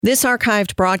This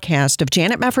archived broadcast of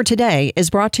Janet Mefford Today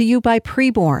is brought to you by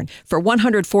Preborn. For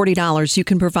 $140, you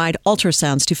can provide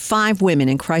ultrasounds to 5 women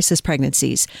in crisis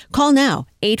pregnancies. Call now,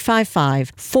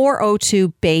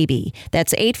 855-402-BABY.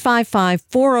 That's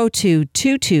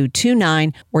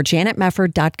 855-402-2229 or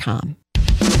janetmefford.com.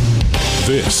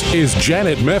 This is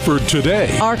Janet Mefford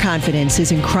Today. Our confidence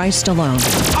is in Christ alone.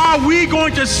 Are we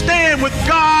going to stand with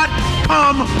God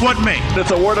come what may? If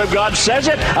the Word of God says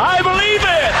it, I believe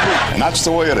it. And that's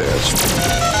the way it is.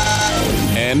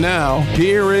 And now,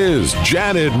 here is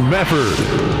Janet Mefford.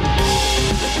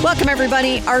 Welcome,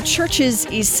 everybody. Are churches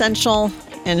essential?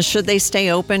 And should they stay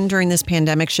open during this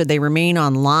pandemic? Should they remain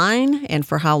online? And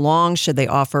for how long? Should they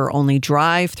offer only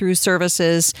drive-through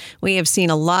services? We have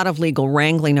seen a lot of legal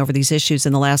wrangling over these issues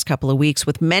in the last couple of weeks,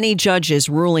 with many judges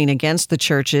ruling against the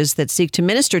churches that seek to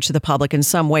minister to the public in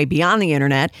some way beyond the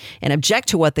internet and object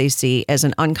to what they see as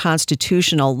an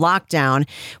unconstitutional lockdown.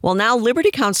 Well, now Liberty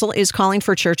Counsel is calling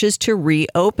for churches to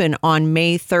reopen on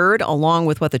May 3rd, along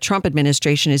with what the Trump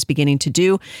administration is beginning to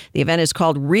do. The event is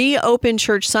called Reopen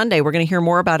Church Sunday. We're going to hear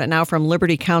more about it now from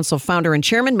Liberty Counsel founder and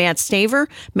chairman Matt Staver.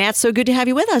 Matt, so good to have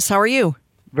you with us. How are you?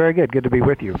 Very good. Good to be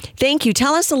with you. Thank you.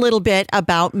 Tell us a little bit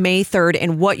about May 3rd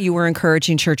and what you were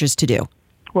encouraging churches to do.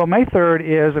 Well, May 3rd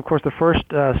is, of course, the first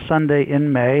Sunday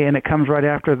in May, and it comes right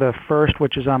after the first,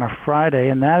 which is on a Friday,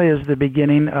 and that is the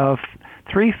beginning of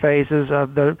 3 phases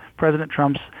of the President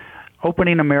Trump's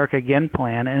Opening America Again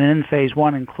plan, and in phase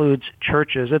 1 includes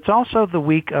churches. It's also the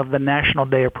week of the National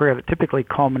Day of Prayer that typically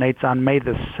culminates on May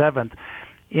the 7th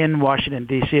in Washington,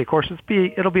 D.C. Of course,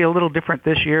 it'll be a little different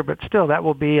this year, but still, that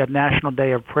will be a National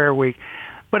Day of Prayer week.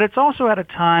 But it's also at a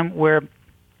time where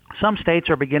some states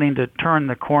are beginning to turn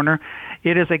the corner.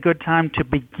 It is a good time to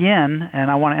begin,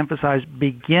 and I want to emphasize,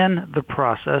 begin the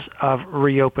process of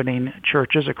reopening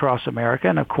churches across America.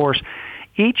 And of course,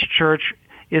 each church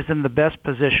is in the best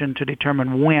position to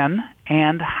determine when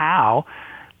and how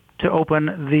to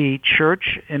open the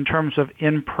church in terms of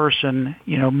in-person,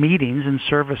 meetings and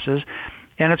services.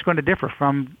 And it's going to differ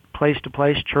from place to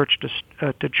place, church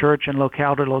to church, and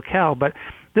locale to locale. But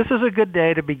this is a good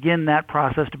day to begin that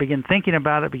process, to begin thinking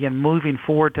about it, begin moving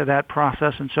forward to that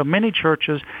process. And so many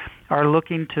churches are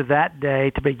looking to that day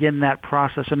to begin that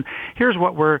process. And here's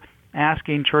what we're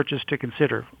asking churches to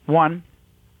consider. 1,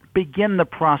 begin the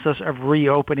process of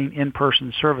reopening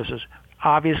in-person services,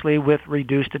 obviously with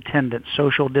reduced attendance,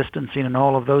 social distancing, and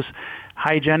all of those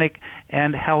hygienic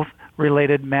and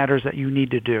health-related matters that you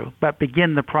need to do. But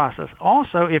begin the process.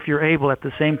 Also, if you're able at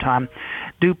the same time,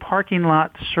 do parking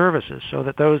lot services so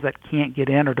that those that can't get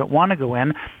in or don't want to go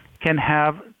in can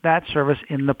have that service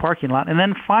in the parking lot. And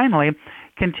then finally,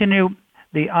 continue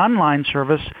the online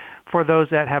service for those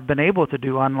that have been able to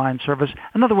do online service.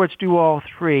 In other words, do all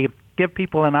 3. Give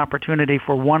people an opportunity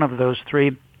for one of those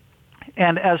 3.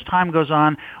 And as time goes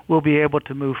on, we'll be able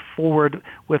to move forward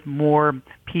with more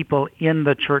people in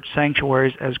the church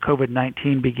sanctuaries as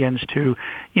COVID-19 begins to,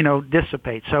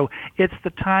 dissipate. So it's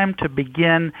the time to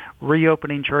begin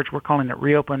reopening church. We're calling it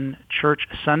Reopen Church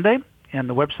Sunday. And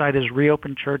the website is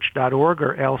reopenchurch.org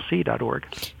or lc.org.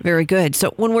 Very good.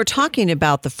 So when we're talking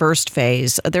about the first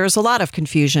phase, there's a lot of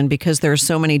confusion because there are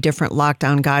so many different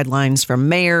lockdown guidelines from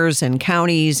mayors and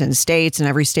counties and states, and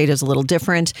every state is a little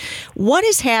different. What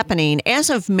is happening as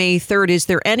of May 3rd? Is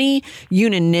there any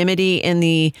unanimity in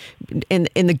the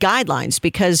guidelines?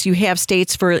 Because you have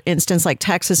states, for instance, like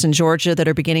Texas and Georgia that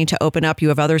are beginning to open up. You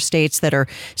have other states that are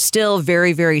still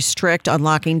very, very strict on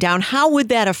locking down. How would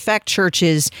that affect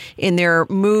churches in their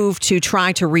move to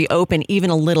try to reopen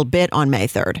even a little bit on May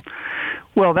 3rd?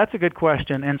 Well, that's a good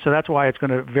question, and so that's why it's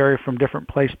going to vary from different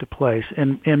place to place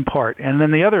in part. And then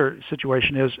the other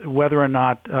situation is whether or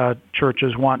not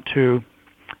churches want to,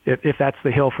 if that's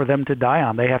the hill for them to die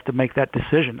on, they have to make that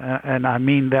decision. And I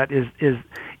mean that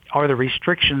are the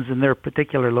restrictions in their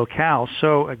particular locale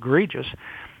so egregious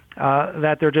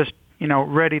that they're just,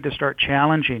 ready to start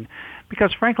challenging.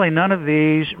 Because, frankly, none of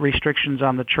these restrictions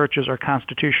on the churches are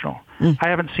constitutional. I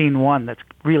haven't seen one that's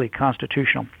really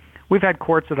constitutional. We've had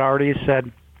courts that already said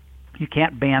you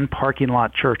can't ban parking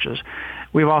lot churches.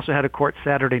 We've also had a court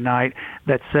Saturday night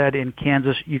that said in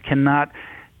Kansas you cannot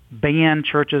ban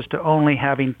churches to only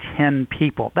having 10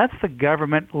 people. That's the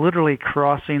government literally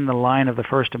crossing the line of the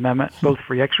First Amendment, both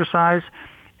free exercise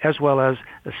as well as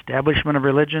establishment of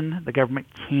religion. The government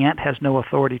has no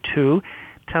authority to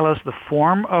tell us the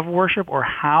form of worship or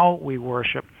how we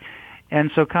worship.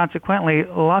 And so consequently,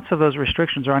 lots of those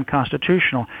restrictions are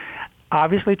unconstitutional.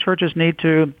 Obviously, churches need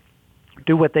to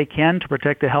do what they can to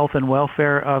protect the health and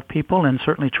welfare of people, and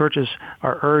certainly churches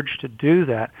are urged to do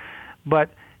that.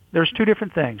 But there's two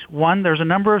different things. One, there's a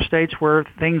number of states where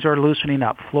things are loosening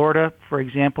up. Florida, for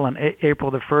example, on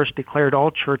April the 1st declared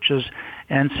all churches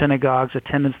and synagogues,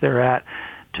 attendance thereat,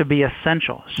 to be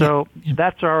essential. So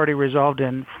that's already resolved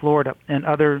in Florida. And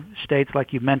other states,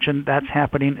 like you mentioned, that's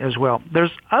happening as well.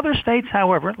 There's other states,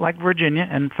 however, like Virginia.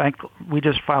 In fact, we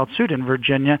just filed suit in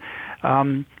Virginia.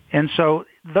 And so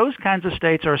those kinds of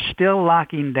states are still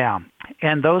locking down.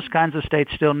 And those kinds of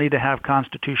states still need to have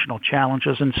constitutional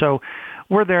challenges. And so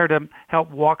we're there to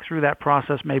help walk through that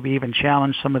process, maybe even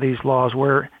challenge some of these laws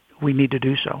where we need to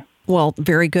do so. Well,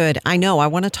 very good. I know. I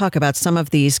want to talk about some of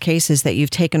these cases that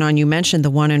you've taken on. You mentioned the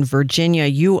one in Virginia.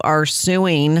 You are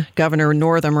suing Governor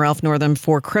Northam, Ralph Northam,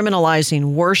 for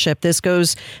criminalizing worship. This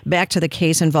goes back to the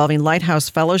case involving Lighthouse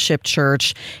Fellowship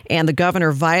Church and the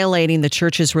governor violating the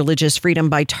church's religious freedom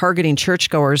by targeting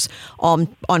churchgoers on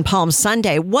Palm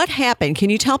Sunday. What happened? Can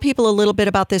you tell people a little bit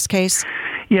about this case?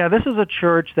 Yeah, this is a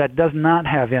church that does not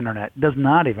have internet, does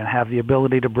not even have the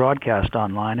ability to broadcast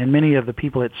online, and many of the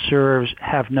people it serves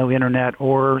have no internet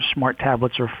or smart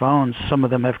tablets or phones. Some of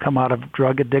them have come out of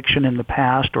drug addiction in the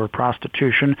past or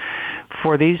prostitution.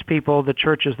 For these people, the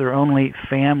church is their only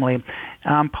family.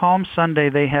 On Palm Sunday,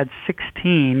 they had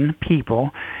 16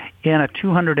 people in a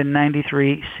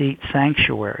 293-seat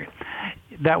sanctuary.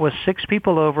 That was 6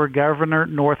 people over Governor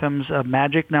Northam's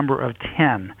magic number of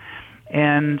 10.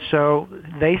 And so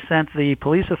they sent the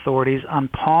police authorities on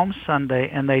Palm Sunday,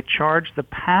 and they charged the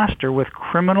pastor with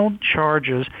criminal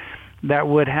charges that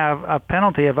would have a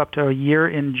penalty of up to a year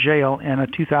in jail and a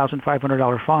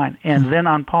 $2,500 fine. And then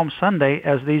on Palm Sunday,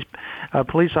 as these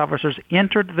police officers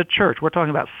entered the church, we're talking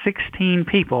about 16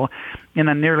 people in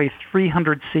a nearly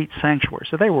 300-seat sanctuary.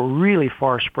 So they were really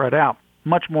far spread out,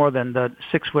 much more than the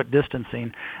 6-foot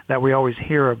distancing that we always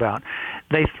hear about.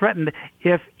 They threatened,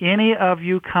 if any of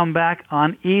you come back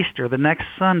on Easter, the next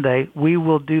Sunday, we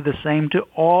will do the same to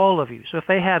all of you. So if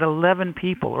they had 11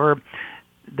 people, or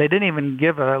they didn't even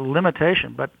give a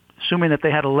limitation, but assuming that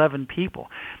they had 11 people,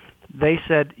 they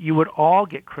said you would all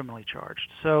get criminally charged.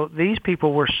 So these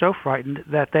people were so frightened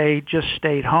that they just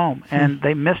stayed home, and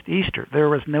they missed Easter. There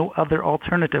was no other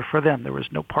alternative for them. There was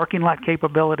no parking lot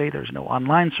capability. There's no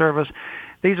online service.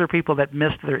 These are people that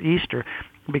missed their Easter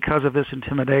because of this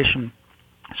intimidation.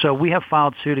 So we have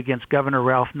filed suit against Governor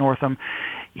Ralph Northam.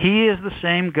 He is the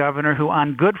same governor who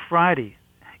on Good Friday,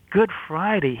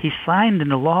 he signed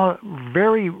into law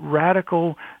very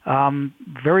radical,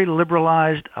 very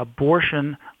liberalized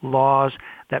abortion laws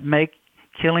that make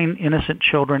killing innocent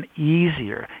children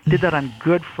easier. He did that on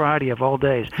Good Friday of all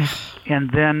days. And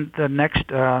then the next,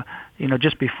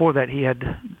 just before that, he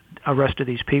had arrested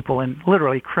these people and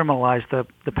literally criminalized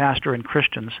the pastor and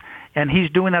Christians. And he's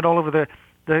doing that all over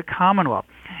the Commonwealth.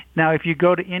 Now, if you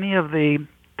go to any of the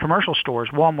commercial stores,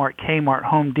 Walmart, Kmart,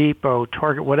 Home Depot,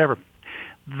 Target, whatever,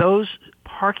 those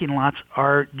parking lots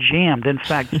are jammed. In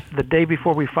fact, the day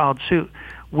before we filed suit,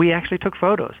 we actually took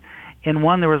photos. In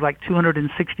one, there was like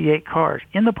 268 cars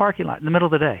in the parking lot in the middle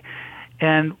of the day.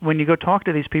 And when you go talk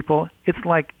to these people, it's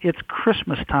like it's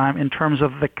Christmas time in terms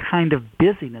of the kind of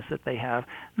busyness that they have.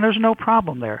 And there's no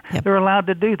problem there. Yep. They're allowed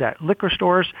to do that. Liquor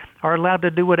stores are allowed to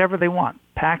do whatever they want.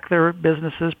 Pack their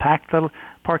businesses, pack the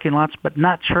parking lots, but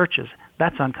not churches.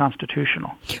 That's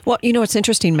unconstitutional. Well, it's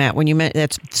interesting, Matt, when you meant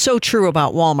that's so true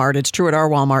about Walmart. It's true at our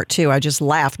Walmart, too. I just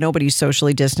laugh. Nobody's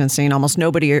socially distancing. Almost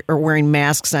nobody are wearing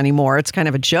masks anymore. It's kind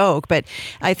of a joke, but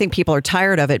I think people are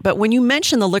tired of it. But when you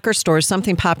mentioned the liquor stores,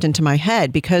 something popped into my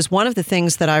head, because one of the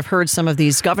things that I've heard some of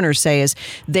these governors say is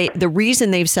the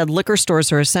reason they've said liquor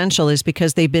stores are essential is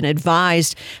because they've been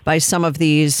advised by some of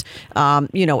these,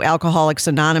 Alcoholics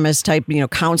Anonymous type,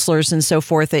 counselors and so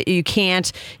forth, that you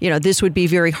can't, this would be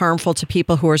very harmful to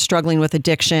people who are struggling with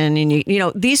addiction and,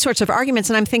 these sorts of arguments.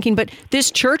 And I'm thinking, but this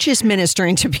church is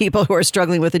ministering to people who are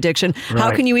struggling with addiction. Right.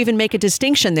 How can you even make a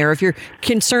distinction there? If you're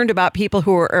concerned about people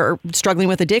who are struggling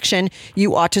with addiction,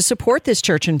 you ought to support this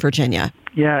church in Virginia.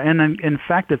 Yeah, and in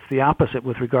fact, it's the opposite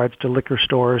with regards to liquor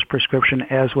stores, prescription,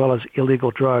 as well as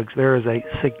illegal drugs. There is a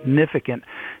significant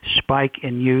spike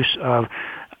in use of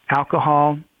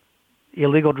alcohol,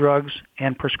 illegal drugs,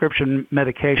 and prescription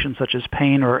medications such as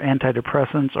pain or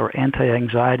antidepressants or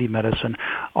anti-anxiety medicine,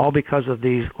 all because of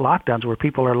these lockdowns where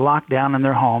people are locked down in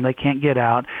their home, they can't get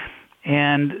out,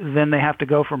 and then they have to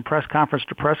go from press conference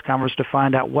to press conference to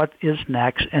find out what is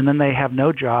next, and then they have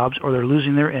no jobs or they're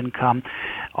losing their income.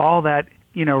 All that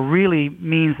really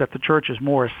means that the church is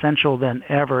more essential than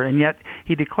ever, and yet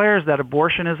he declares that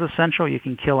abortion is essential. You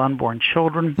can kill unborn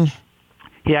children.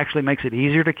 He actually makes it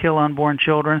easier to kill unborn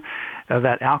children,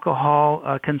 that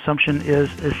alcohol consumption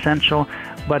is essential,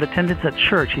 but attendance at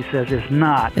church, he says, is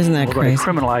not. Isn't that crazy? We're going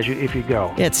to criminalize you if you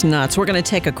go. It's nuts. We're going to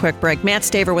take a quick break. Matt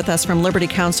Staver with us from Liberty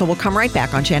Counsel. We'll come right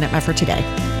back on Janet Mefford Today.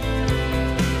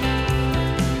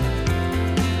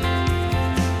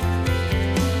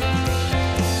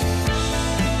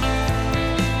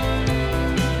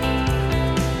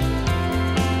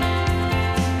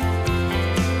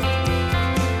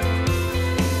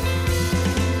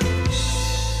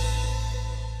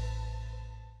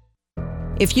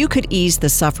 If you could ease the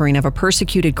suffering of a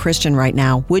persecuted Christian right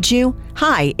now, would you?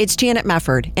 Hi, it's Janet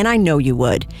Mefford, and I know you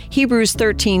would. Hebrews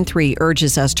 13:3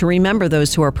 urges us to remember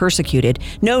those who are persecuted,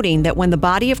 noting that when the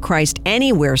body of Christ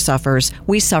anywhere suffers,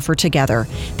 we suffer together.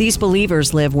 These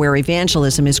believers live where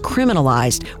evangelism is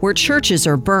criminalized, where churches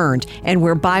are burned, and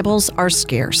where Bibles are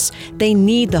scarce. They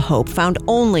need the hope found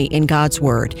only in God's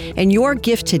Word, and your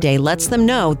gift today lets them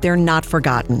know they're not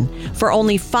forgotten. For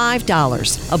only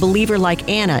 $5, a believer like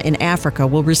Anna in Africa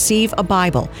will receive a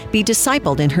Bible, be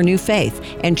discipled in her new faith,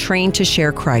 and trained to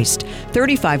share Christ.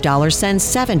 $35 sends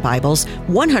 7 Bibles,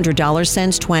 $100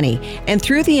 sends 20. And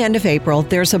through the end of April,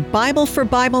 there's a Bible for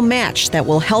Bible match that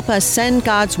will help us send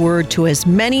God's Word to as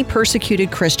many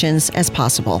persecuted Christians as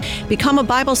possible. Become a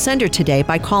Bible sender today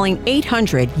by calling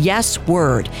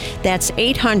 800-YES-WORD. That's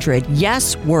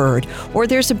 800-YES-WORD. Or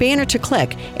there's a banner to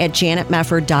click at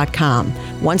janetmefford.com.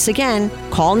 Once again,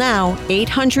 call now,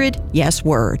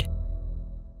 800-YES-WORD.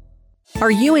 Are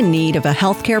you in need of a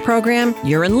healthcare program?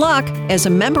 You're in luck. As a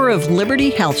member of Liberty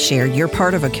Health Share, you're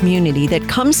part of a community that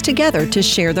comes together to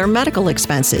share their medical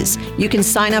expenses. You can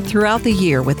sign up throughout the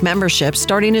year with membership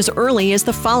starting as early as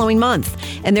the following month,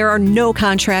 and there are no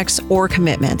contracts or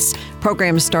commitments.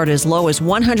 Programs start as low as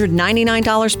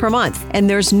 $199 per month, and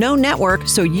there's no network,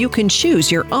 so you can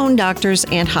choose your own doctors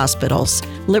and hospitals.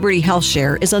 Liberty Health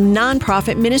Share is a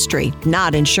nonprofit ministry,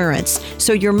 not insurance,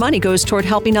 so your money goes toward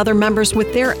helping other members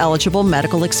with their eligible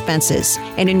medical expenses.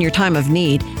 And in your time of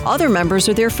need, other members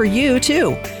are there for you,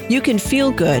 too. You can feel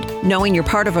good knowing you're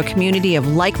part of a community of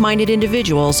like-minded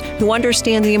individuals who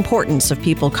understand the importance of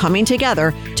people coming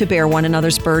together to bear one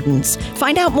another's burdens.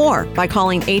 Find out more by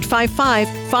calling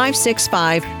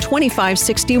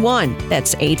 855-565-2561.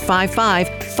 That's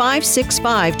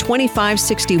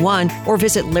 855-565-2561, or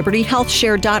visit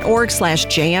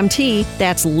libertyhealthshare.org/JMT.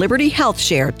 That's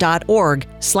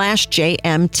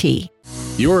libertyhealthshare.org/JMT.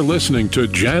 You're listening to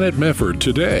Janet Mefford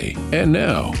Today. And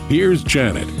now, here's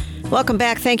Janet. Welcome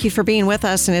back. Thank you for being with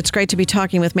us. And it's great to be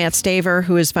talking with Matt Staver,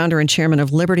 who is founder and chairman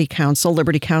of Liberty Counsel.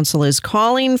 Liberty Counsel is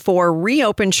calling for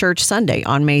Reopen Church Sunday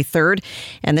on May 3rd.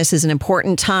 And this is an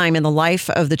important time in the life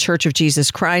of the Church of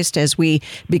Jesus Christ as we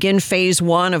begin phase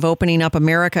 1 of opening up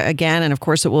America again. And of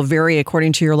course, it will vary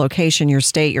according to your location, your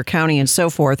state, your county, and so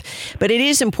forth. But it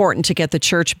is important to get the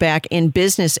church back in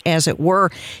business, as it were.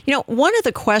 You know, one of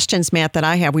the questions, Matt, that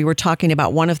I have, we were talking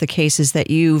about one of the cases that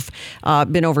you've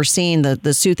been overseeing,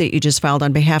 the suit that you just filed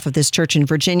on behalf of this church in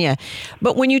Virginia.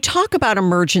 But when you talk about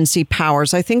emergency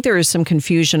powers, I think there is some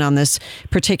confusion on this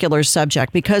particular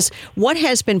subject, because what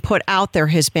has been put out there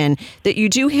has been that you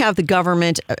do have the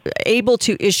government able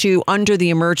to issue under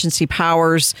the emergency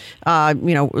powers,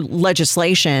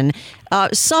 legislation,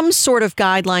 some sort of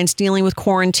guidelines dealing with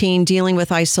quarantine, dealing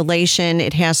with isolation.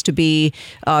 It has to be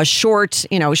short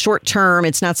term.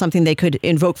 It's not something they could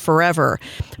invoke forever.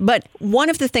 But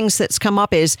one of the things that's come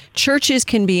up is churches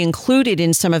can be included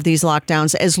in some of these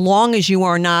lockdowns as long as you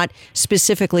are not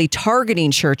specifically targeting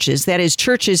churches. That is,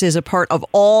 churches is a part of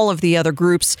all of the other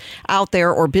groups out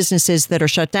there or businesses that are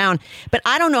shut down. But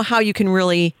I don't know how you can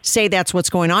really say that's what's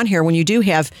going on here when you do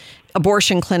have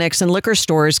abortion clinics and liquor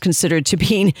stores considered to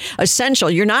being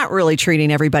essential. You're not really treating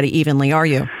everybody evenly, are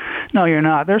you? No, you're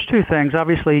not. There's two things.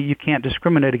 Obviously, you can't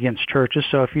discriminate against churches.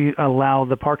 So if you allow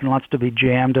the parking lots to be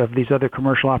jammed of these other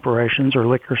commercial operations or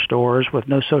liquor stores with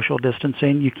no social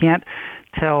distancing, you can't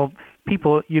tell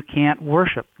people you can't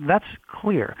worship. That's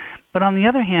clear. But on the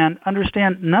other hand,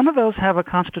 understand none of those have a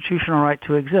constitutional right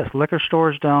to exist. Liquor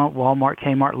stores don't, Walmart,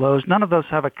 Kmart, Lowe's, none of those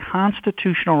have a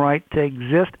constitutional right to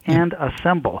exist and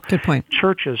assemble. Good point.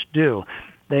 Churches do.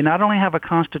 They not only have a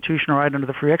constitutional right under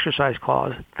the Free Exercise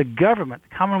Clause, the government,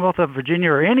 the Commonwealth of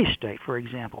Virginia or any state, for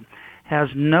example, has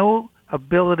no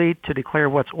ability to declare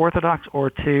what's orthodox or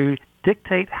to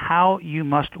dictate how you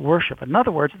must worship. In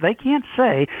other words, they can't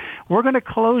say, we're going to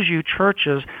close you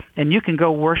churches and you can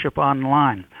go worship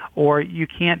online, or you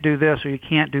can't do this or you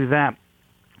can't do that.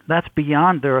 That's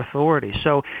beyond their authority.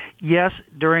 So, yes,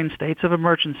 during states of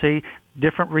emergency,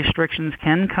 different restrictions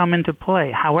can come into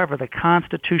play. However, the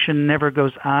Constitution never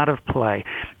goes out of play,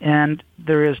 and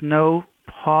there is no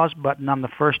pause button on the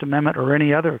First Amendment or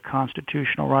any other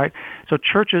constitutional right. So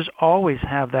churches always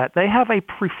have that. They have a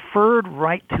preferred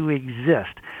right to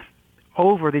exist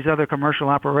over these other commercial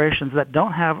operations that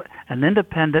don't have an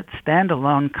independent,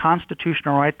 standalone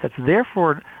constitutional right that's there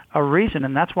for a reason,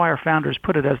 and that's why our founders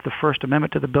put it as the First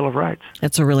Amendment to the Bill of Rights.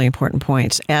 That's a really important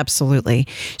point. Absolutely.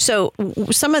 So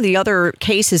some of the other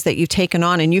cases that you've taken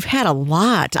on, and you've had a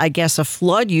lot, I guess, a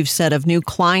flood, you've said, of new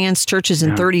clients, churches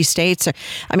in 30 states.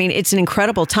 I mean, it's an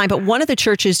incredible time. But one of the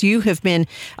churches you have been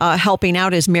helping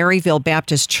out is Maryville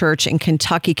Baptist Church in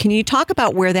Kentucky. Can you talk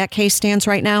about where that case stands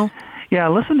right now? Yeah,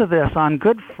 listen to this. On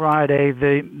Good Friday,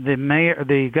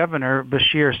 the governor,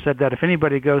 Beshear, said that if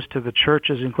anybody goes to the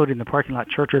churches, including the parking lot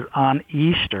churches, on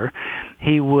Easter,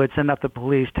 he would send up the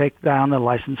police, take down the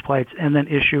license plates, and then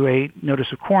issue a notice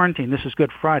of quarantine. This is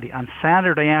Good Friday. On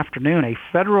Saturday afternoon, a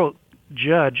federal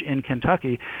judge in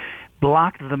Kentucky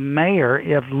blocked the mayor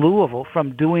of Louisville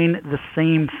from doing the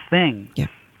same thing. Yeah.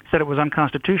 Said it was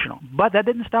unconstitutional. But that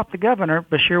didn't stop the governor.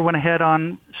 Beshear went ahead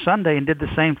on Sunday and did the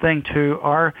same thing to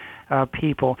our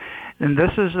people. And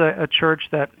this is a church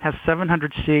that has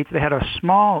 700 seats. They had a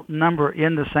small number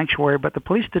in the sanctuary, but the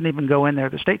police didn't even go in there.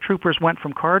 The state troopers went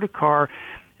from car to car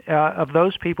of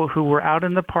those people who were out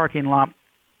in the parking lot,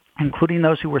 including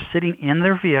those who were sitting in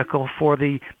their vehicle for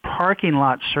the parking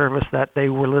lot service that they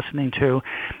were listening to,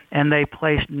 and they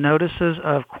placed notices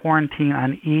of quarantine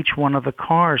on each one of the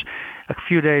cars. A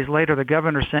few days later, the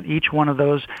governor sent each one of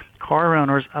those car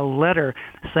owners a letter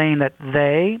saying that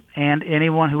they and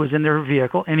anyone who was in their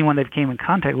vehicle, anyone they came in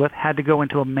contact with, had to go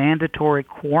into a mandatory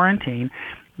quarantine,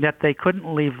 that they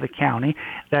couldn't leave the county,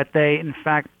 that they, in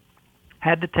fact,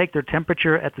 had to take their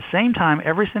temperature at the same time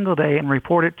every single day and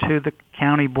report it to the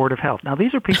county board of health. Now,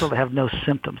 these are people that have no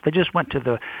symptoms. They just went to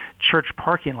the church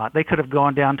parking lot. They could have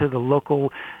gone down to the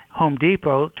local Home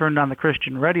Depot, turned on the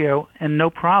Christian radio, and no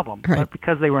problem. Right. But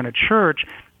because they were in a church,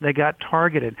 they got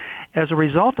targeted. As a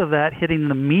result of that hitting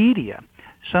the media,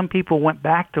 some people went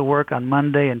back to work on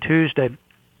Monday and Tuesday,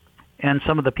 and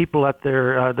some of the people at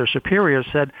their superiors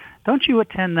said, "Don't you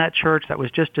attend that church that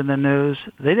was just in the news?"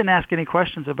 They didn't ask any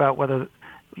questions about whether,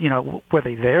 were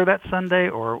they there that Sunday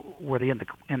or were they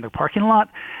in the parking lot.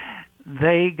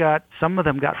 Some of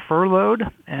them got furloughed,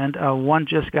 and one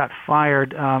just got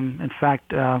fired. In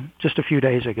fact, just a few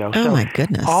days ago. Oh, my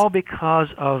goodness! All because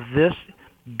of this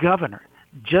governor,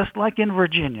 just like in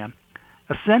Virginia,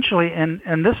 essentially,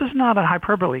 and this is not a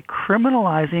hyperbole,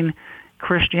 criminalizing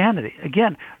Christianity.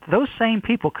 Again, those same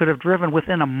people could have driven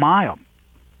within a mile.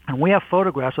 And we have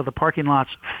photographs of the parking lots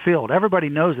filled. Everybody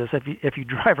knows this. If you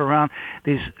drive around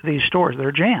these stores,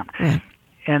 they're jammed. Mm.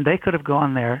 And they could have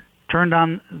gone there, turned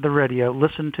on the radio,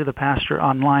 listened to the pastor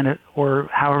online or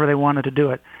however they wanted to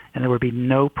do it, and there would be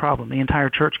no problem. The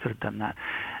entire church could have done that.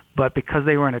 But because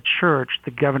they were in a church,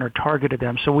 the governor targeted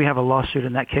them. So we have a lawsuit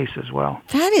in that case as well.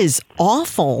 That is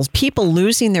awful. People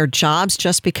losing their jobs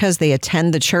just because they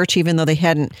attend the church, even though they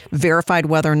hadn't verified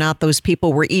whether or not those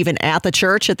people were even at the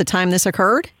church at the time this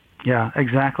occurred? Yeah,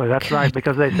 exactly. That's right.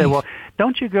 Because they say, well,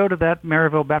 don't you go to that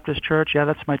Maryville Baptist Church? Yeah,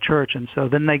 that's my church. And so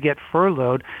then they get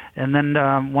furloughed. And then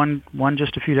one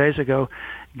just a few days ago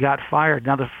got fired.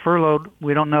 Now, the furloughed,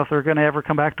 we don't know if they're going to ever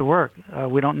come back to work.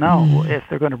 We don't know if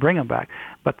they're going to bring them back.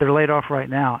 But they're laid off right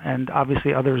now. And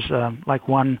obviously others, like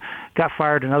one got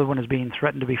fired, another one is being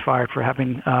threatened to be fired for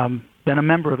having been a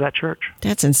member of that church.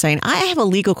 That's insane. I have a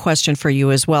legal question for you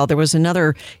as well. There was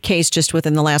another case just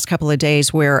within the last couple of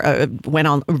days where went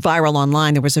on viral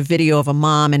online. There was a video of a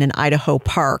mom in an Idaho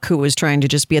park who was trying to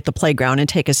just be at the playground and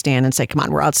take a stand and say, come on,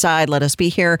 we're outside, let us be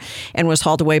here, and was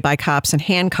hauled away by cops in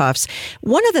handcuffs.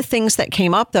 One of the things that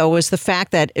came up, though, was the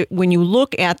fact that when you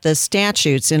look at the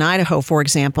statutes in Idaho, for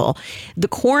example, the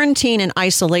quarantine and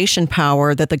isolation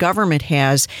power that the government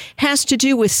has to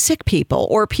do with sick people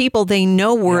or people they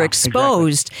know were exposed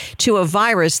to a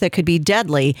virus that could be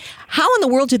deadly. How in the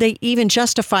world do they even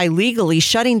justify legally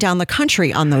shutting down the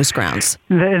country on those grounds?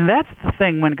 And that's the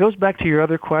thing. When it goes back to your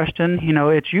other question,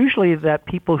 it's usually that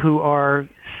people who are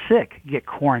sick get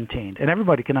quarantined, and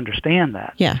everybody can understand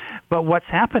that. Yeah. But what's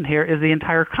happened here is the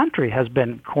entire country has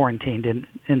been quarantined.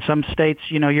 In some states,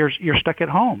 you're stuck at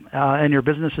home, and your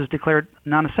business is declared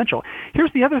non-essential.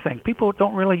 Here's the other thing. People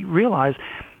don't really realize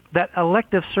that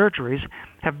elective surgeries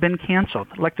have been canceled.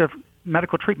 Elective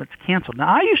medical treatments canceled. Now,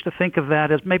 I used to think of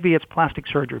that as maybe it's plastic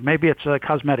surgery, maybe it's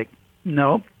cosmetic.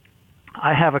 No.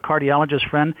 I have a cardiologist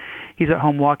friend. He's at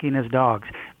home walking his dogs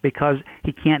because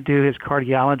he can't do his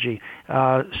cardiology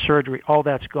surgery. All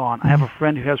that's gone. I have a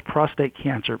friend who has prostate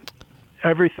cancer.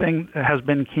 Everything has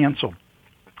been canceled.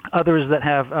 Others that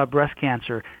have breast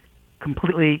cancer,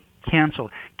 completely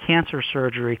canceled. Cancer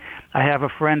surgery. I have a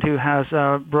friend who has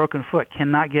a broken foot,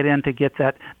 cannot get in to get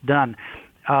that done.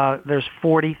 There's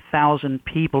 40,000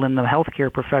 people in the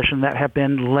healthcare profession that have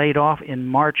been laid off in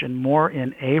March and more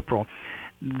in April.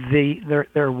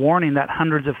 They're warning that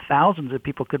hundreds of thousands of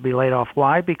people could be laid off.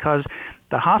 Why? Because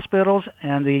the hospitals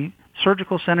and the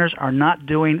surgical centers are not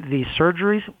doing the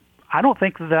surgeries. I don't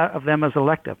think of them as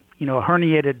elective. A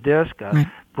herniated disc,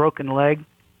 a broken leg,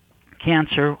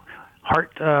 cancer,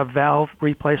 heart valve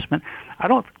replacement. I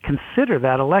don't consider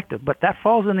that elective, but that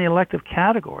falls in the elective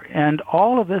category. And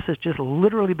all of this has just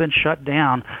literally been shut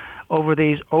down over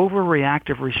these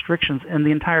overreactive restrictions, and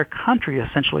the entire country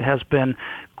essentially has been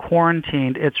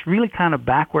quarantined. It's really kind of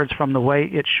backwards from the way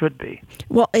it should be.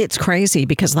 Well, it's crazy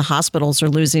because the hospitals are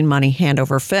losing money hand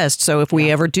over fist. So if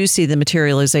we ever do see the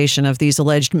materialization of these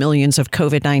alleged millions of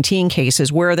COVID-19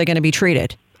 cases, where are they going to be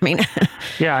treated? I mean,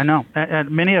 yeah, I know. And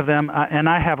many of them, and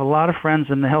I have a lot of friends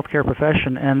in the healthcare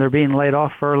profession, and they're being laid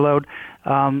off, furloughed.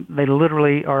 They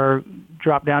literally are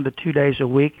dropped down to 2 days a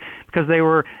week because they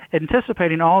were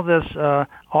anticipating all this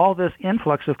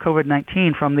influx of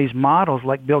COVID-19 from these models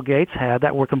like Bill Gates had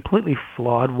that were completely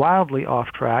flawed, wildly off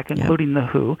track, including the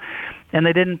WHO. And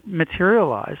they didn't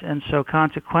materialize. And so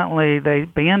consequently, they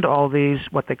banned all these,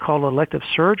 what they call elective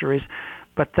surgeries.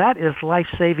 But that is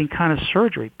life-saving kind of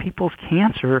surgery. People's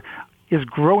cancer is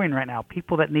growing right now.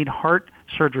 People that need heart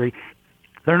surgery,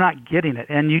 they're not getting it.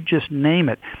 And you just name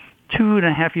it.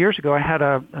 2.5 years ago, I had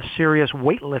a serious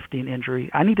weightlifting injury.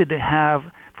 I needed to have,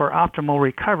 for optimal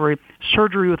recovery,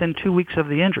 surgery within 2 weeks of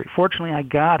the injury. Fortunately, I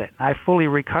got it. I fully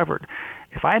recovered.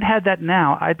 If I'd had that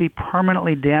now, I'd be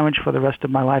permanently damaged for the rest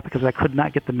of my life because I could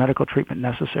not get the medical treatment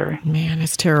necessary. Man,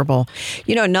 it's terrible.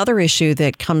 Another issue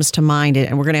that comes to mind,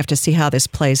 and we're going to have to see how this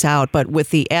plays out, but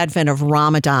with the advent of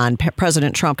Ramadan,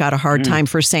 President Trump got a hard time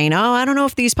for saying, I don't know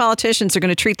if these politicians are going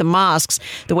to treat the mosques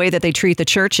the way that they treat the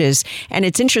churches. And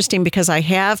it's interesting because I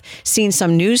have seen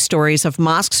some news stories of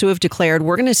mosques who have declared,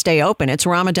 we're going to stay open. It's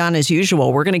Ramadan as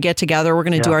usual. We're going to get together. We're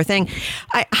going to do our thing.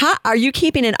 Are you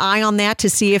keeping an eye on that to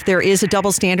see if there is a double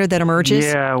standard that emerges?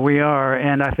 Yeah, we are,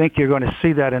 and I think you're going to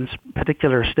see that in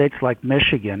particular states like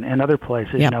Michigan and other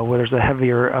places, where there's a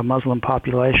heavier Muslim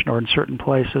population, or in certain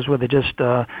places where they just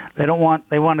they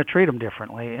want to treat them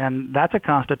differently, and that's a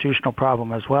constitutional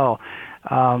problem as well.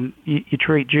 You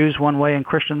treat Jews one way and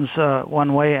Christians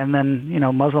one way, and then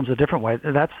Muslims a different way.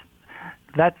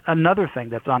 That's another thing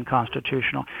that's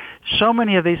unconstitutional. So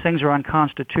many of these things are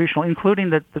unconstitutional, including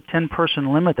the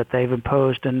 10-person limit that they've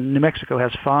imposed. And New Mexico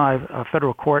has 5. A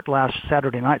federal court last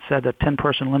Saturday night said the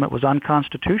 10-person limit was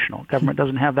unconstitutional. Government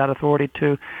doesn't have that authority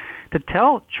to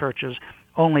tell churches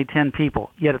only 10 people,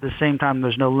 yet at the same time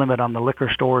there's no limit on the liquor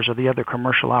stores or the other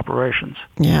commercial operations.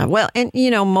 Yeah, well, and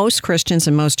most Christians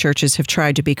and most churches have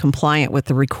tried to be compliant with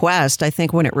the request. I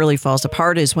think when it really falls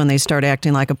apart is when they start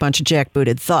acting like a bunch of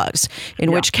jackbooted thugs,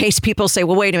 in which case people say,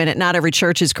 well, wait a minute, not every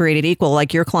church is created equal.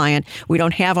 Like your client, we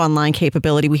don't have online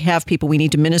capability. We have people we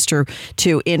need to minister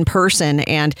to in person,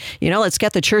 and let's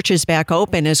get the churches back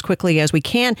open as quickly as we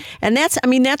can. And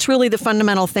that's really the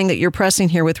fundamental thing that you're pressing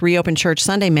here with Reopen Church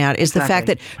Sunday, Matt, is the fact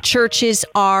that churches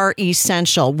are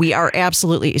essential. We are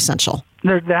absolutely essential.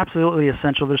 They're absolutely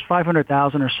essential. There's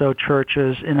 500,000 or so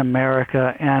churches in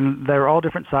America, and they're all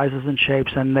different sizes and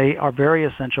shapes, and they are very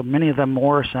essential, many of them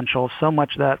more essential, so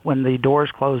much that when the doors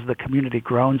close, the community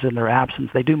groans in their absence.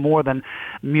 They do more than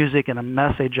music and a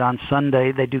message on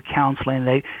Sunday. They do counseling.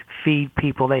 They feed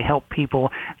people. They help people.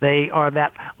 They are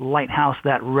that lighthouse,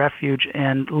 that refuge,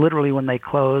 and literally when they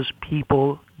close,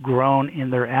 people groan in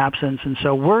their absence. And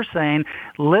so we're saying,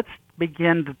 let's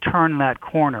begin to turn that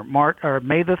corner.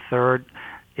 May the 3rd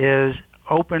is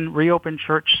Reopen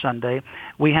Church Sunday.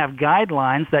 We have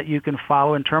guidelines that you can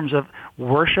follow in terms of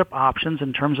worship options,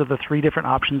 in terms of the 3 different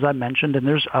options I mentioned, and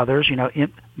there's others,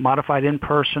 modified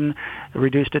in-person,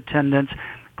 reduced attendance,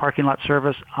 parking lot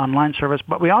service, online service.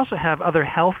 But we also have other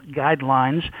health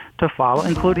guidelines to follow,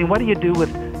 including what do you do with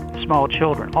small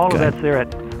children. All of that's there at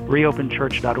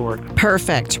reopenchurch.org.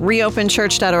 Perfect.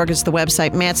 Reopenchurch.org is the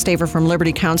website. Matt Staver from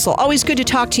Liberty Counsel. Always good to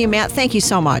talk to you, Matt. Thank you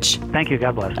so much. Thank you.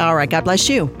 God bless. All right. God bless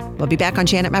you. We'll be back on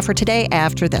Janet Mefford today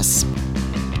after this.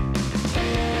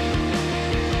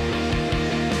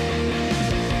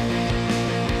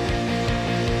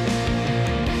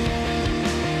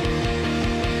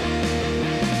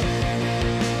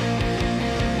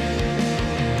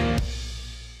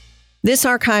 This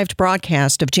archived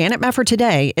broadcast of Janet Mefford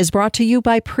Today is brought to you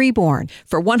by Preborn.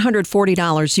 For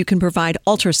 $140, you can provide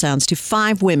ultrasounds to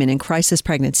 5 women in crisis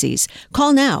pregnancies.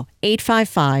 Call now,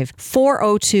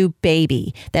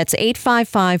 855-402-BABY. That's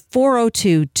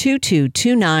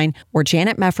 855-402-2229 or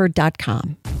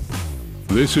janetmefford.com.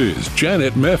 This is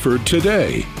Janet Mefford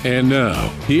Today. And now,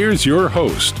 here's your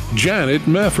host, Janet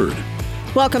Mefford.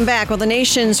 Welcome back. Well, the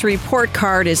nation's report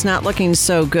card is not looking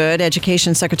so good.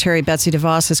 Education Secretary Betsy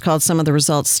DeVos has called some of the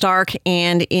results stark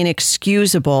and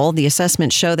inexcusable. The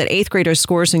assessments show that 8th graders'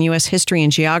 scores in U.S. history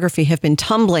and geography have been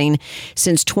tumbling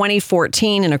since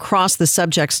 2014, and across the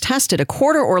subjects tested, a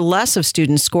quarter or less of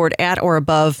students scored at or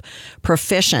above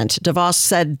proficient. DeVos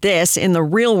said this: in the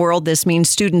real world, this means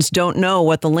students don't know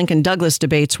what the Lincoln-Douglas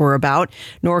debates were about,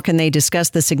 nor can they discuss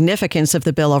the significance of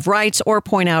the Bill of Rights or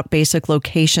point out basic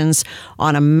locations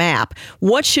on a map.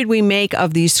 What should we make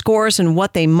of these scores and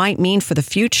what they might mean for the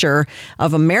future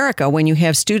of America when you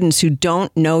have students who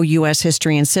don't know U.S.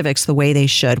 history and civics the way they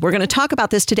should? We're going to talk about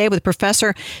this today with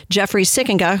Professor Jeffrey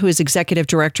Sickinga, who is Executive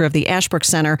Director of the Ashbrook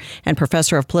Center and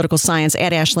Professor of Political Science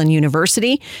at Ashland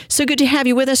University. So good to have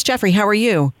you with us, Jeffrey. How are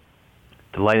you?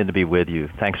 Delighted to be with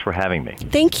you. Thanks for having me.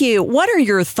 Thank you. What are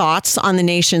your thoughts on the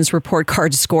nation's report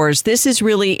card scores? This is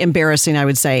really embarrassing, I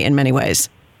would say, in many ways.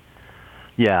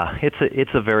 Yeah, it's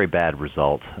a very bad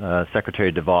result.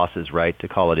 Secretary DeVos is right to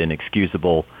call it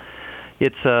inexcusable.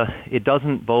 It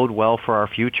doesn't bode well for our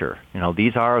future. You know,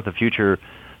 these are the future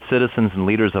citizens and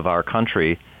leaders of our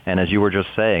country, and as you were just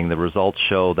saying, the results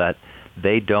show that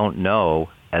they don't know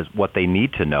as what they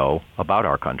need to know about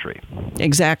our country.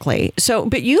 Exactly. So,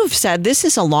 but you've said this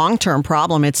is a long-term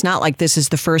problem. It's not like this is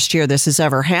the first year this has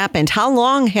ever happened. How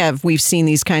long have we seen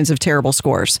these kinds of terrible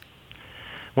scores?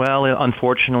 Well,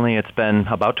 unfortunately, it's been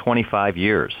about 25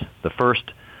 years. The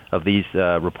first of these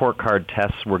report card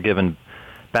tests were given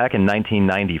back in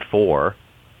 1994,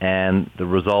 and the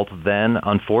results then,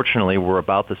 unfortunately, were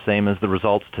about the same as the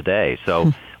results today.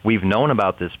 So we've known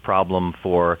about this problem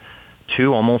for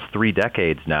 2, almost 3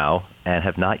 decades now, and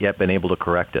have not yet been able to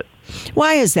correct it.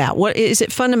 Why is that? What is it?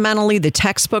 Fundamentally, the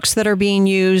textbooks that are being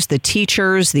used, the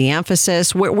teachers, the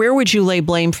emphasis? Where would you lay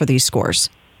blame for these scores?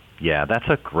 Yeah, that's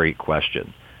a great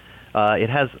question. It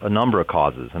has a number of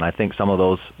causes, and I think some of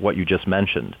those, what you just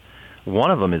mentioned.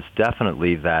 One of them is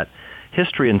definitely that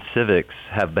history and civics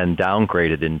have been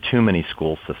downgraded in too many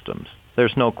school systems.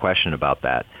 There's no question about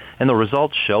that. And the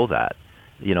results show that.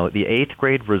 You know, the 8th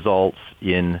grade results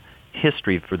in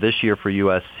history for this year for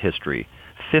U.S. history,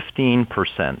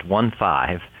 15%,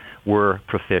 were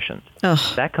proficient.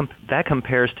 That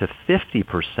compares to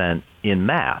 50% in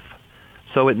math.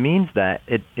 So it means that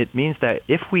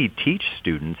if we teach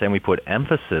students and we put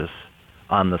emphasis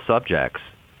on the subjects,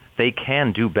 they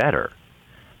can do better.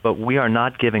 But we are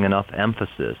not giving enough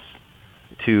emphasis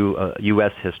to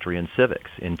U.S. history and civics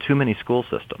in too many school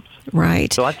systems.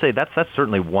 Right. So I'd say that's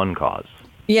certainly one cause.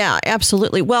 Yeah,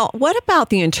 absolutely. Well, what about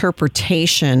the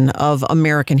interpretation of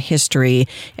American history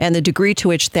and the degree to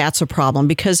which that's a problem?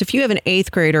 Because if you have an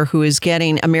 8th grader who is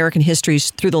getting American history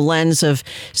through the lens of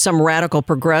some radical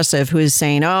progressive who is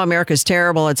saying, oh, America's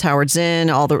terrible, it's Howard Zinn,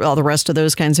 all the rest of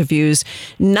those kinds of views,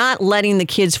 not letting the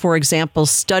kids, for example,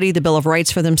 study the Bill of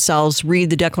Rights for themselves, read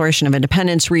the Declaration of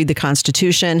Independence, read the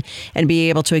Constitution, and be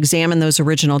able to examine those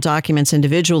original documents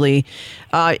individually,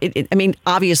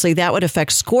 obviously that would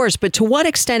affect scores. But to what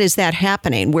extent is that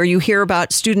happening, where you hear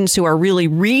about students who are really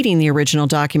reading the original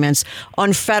documents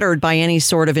unfettered by any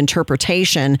sort of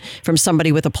interpretation from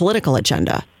somebody with a political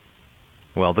agenda?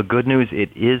 Well, the good news, it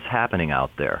is happening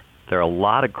out there. There are a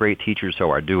lot of great teachers who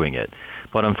are doing it.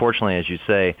 But unfortunately, as you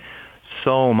say,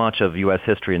 so much of U.S.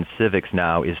 history and civics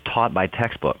now is taught by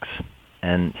textbooks.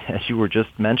 And as you were just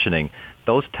mentioning,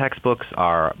 those textbooks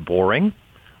are boring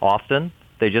often.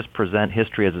 They just present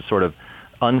history as a sort of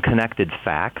unconnected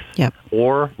facts,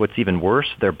 or what's even worse,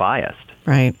 they're biased.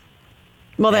 Right.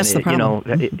 Well, that's the problem.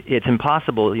 It's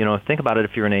impossible. Think about it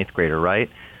if you're an 8th grader, right?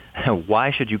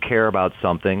 Why should you care about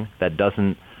something that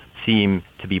doesn't seem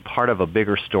to be part of a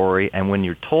bigger story, and when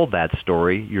you're told that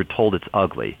story, you're told it's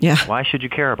ugly? Yeah. Why should you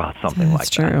care about something like that? That's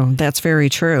true. That's very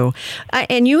true.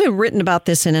 And you have written about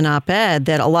this in an op-ed,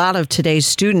 that a lot of today's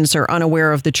students are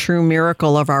unaware of the true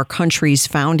miracle of our country's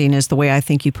founding, is the way I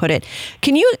think you put it.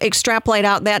 Can you extrapolate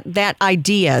out that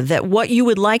idea, that what you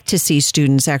would like to see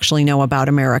students actually know about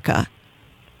America?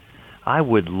 I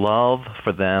would love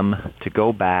for them to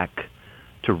go back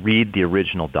to read the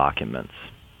original documents.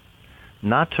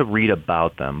 Not to read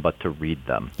about them, but to read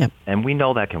them. Yep. And we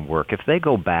know that can work. If they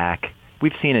go back,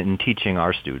 we've seen it in teaching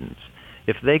our students.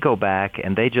 If they go back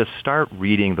and they just start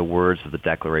reading the words of the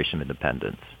Declaration of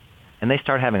Independence, and they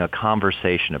start having a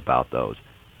conversation about those,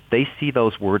 they see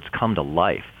those words come to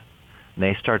life. And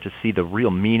they start to see the real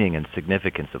meaning and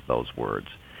significance of those words.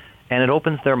 And it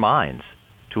opens their minds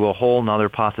to a whole nother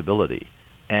possibility.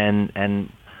 And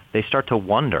they start to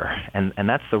wonder. And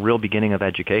that's the real beginning of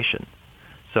education.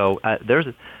 So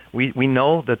we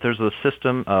know that there's a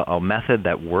system, a method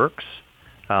that works,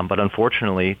 but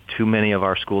unfortunately, too many of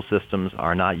our school systems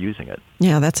are not using it.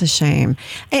 Yeah, that's a shame.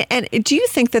 And do you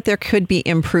think that there could be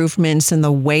improvements in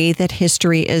the way that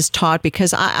history is taught?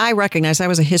 Because I recognize I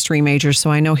was a history major, so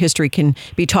I know history can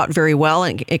be taught very well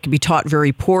and it can be taught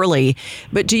very poorly.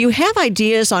 But do you have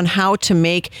ideas on how to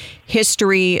make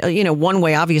history, one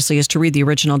way obviously is to read the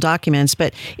original documents,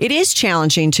 but it is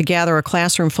challenging to gather a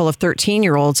classroom full of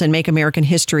 13-year-olds and make American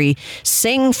history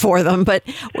sing for them. But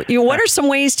what are some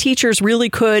ways teachers really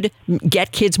could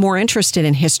get kids more interested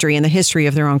in history and the history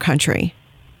of their own country?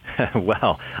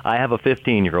 Well, I have a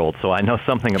 15-year-old, so I know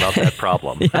something about that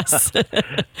problem. Yes.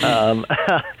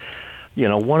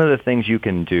 One of the things you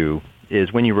can do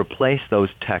is when you replace those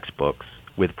textbooks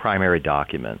with primary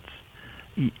documents,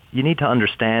 you need to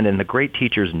understand, and the great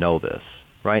teachers know this,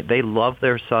 right? They love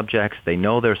their subjects, they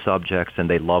know their subjects, and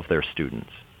they love their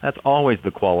students. That's always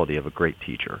the quality of a great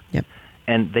teacher. Yep.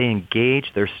 And they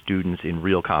engage their students in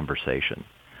real conversation.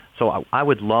 So I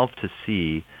would love to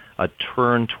see a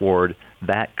turn toward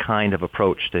that kind of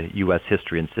approach to U.S.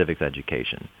 history and civics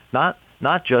education. Not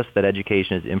just that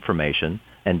education is information,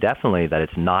 and definitely that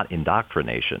it's not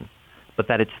indoctrination, but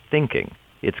that it's thinking,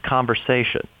 it's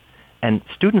conversation. And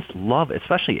students love,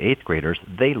 especially 8th graders,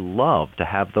 they love to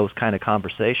have those kind of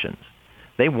conversations.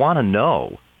 They want to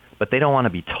know, but they don't want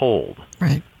to be told.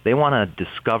 Right. They want to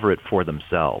discover it for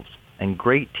themselves. And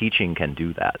great teaching can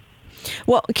do that.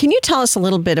 Well, can you tell us a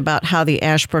little bit about how the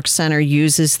Ashbrook Center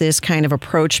uses this kind of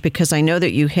approach? Because I know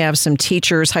that you have some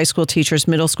teachers, high school teachers,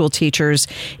 middle school teachers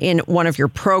in one of your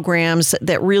programs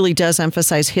that really does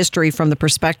emphasize history from the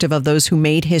perspective of those who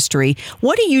made history.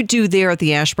 What do you do there at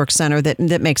the Ashbrook Center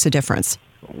that makes a difference?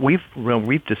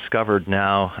 We've discovered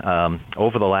now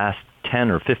over the last 10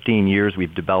 or 15 years,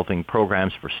 we've developing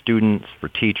programs for students, for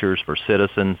teachers, for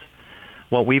citizens.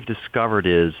 What we've discovered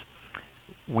is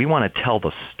we want to tell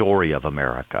the story of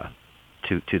America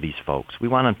to these folks. We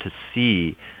want them to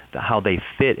see how they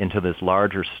fit into this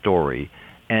larger story.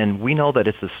 And we know that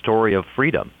it's a story of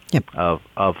freedom, yep.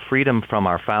 of freedom from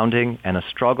our founding and a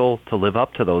struggle to live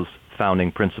up to those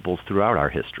founding principles throughout our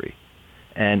history.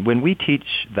 And when we teach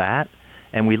that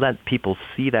and we let people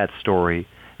see that story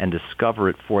and discover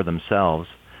it for themselves,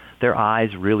 their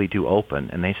eyes really do open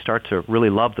and they start to really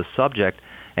love the subject.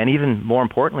 And even more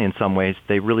importantly, in some ways,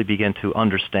 they really begin to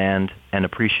understand and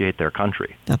appreciate their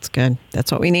country. That's good. That's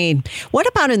what we need. What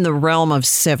about in the realm of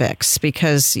civics?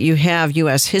 Because you have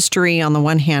U.S. history on the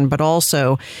one hand, but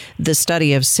also the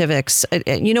study of civics.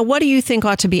 What do you think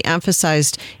ought to be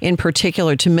emphasized in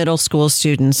particular to middle school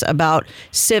students about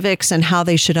civics and how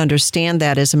they should understand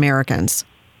that as Americans?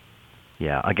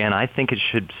 Yeah, again, I think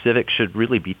civics should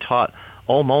really be taught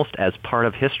almost as part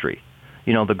of history.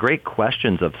 The great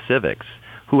questions of civics.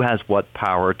 Who has what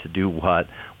power to do what?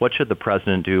 What should the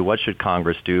president do? What should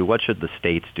Congress do? What should the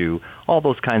states do? All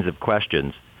those kinds of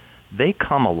questions, they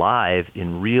come alive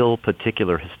in real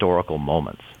particular historical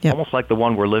moments, yep. almost like the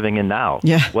one we're living in now.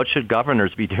 Yeah. What should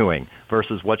governors be doing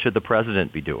versus what should the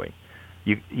president be doing?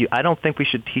 I don't think we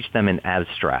should teach them in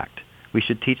abstract. We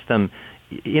should teach them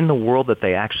in the world that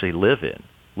they actually live in,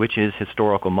 which is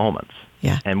historical moments.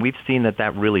 Yeah. And we've seen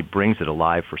that really brings it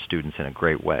alive for students in a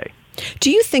great way.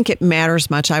 Do you think it matters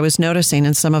much? I was noticing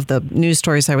in some of the news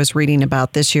stories I was reading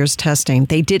about this year's testing,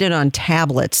 they did it on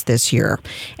tablets this year.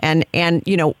 And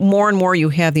more and more you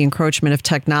have the encroachment of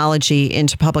technology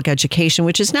into public education,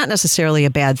 which is not necessarily a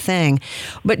bad thing.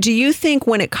 But do you think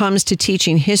when it comes to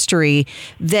teaching history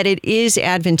that it is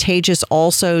advantageous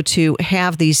also to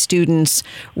have these students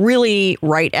really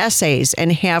write essays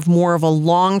and have more of a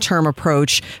long-term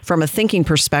approach from a thinking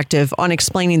perspective on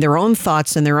explaining their own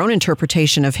thoughts and their own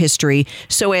interpretation of history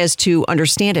so as to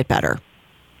understand it better?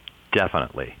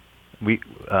 Definitely.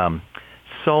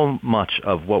 So much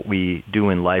of what we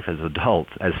do in life as adults,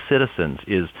 as citizens,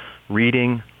 is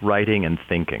reading, writing, and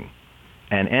thinking.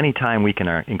 And anytime we can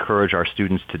encourage our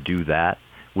students to do that,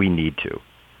 we need to.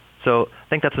 So I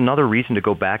think that's another reason to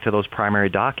go back to those primary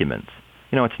documents.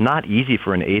 It's not easy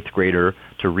for an 8th grader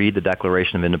to read the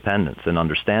Declaration of Independence and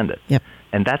understand it. Yep.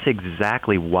 And that's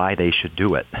exactly why they should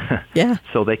do it. Yeah.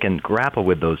 So they can grapple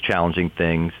with those challenging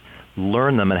things,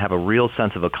 learn them, and have a real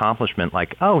sense of accomplishment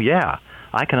like, oh, yeah,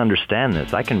 I can understand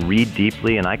this. I can read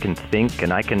deeply, and I can think,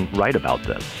 and I can write about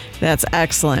this. That's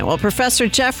excellent. Well, Professor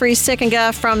Jeffrey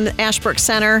Sikkenga from the Ashbrook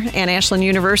Center and Ashland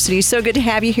University, so good to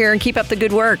have you here, and keep up the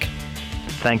good work.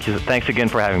 Thank you. Thanks again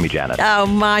for having me, Janet. Oh,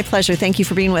 my pleasure. Thank you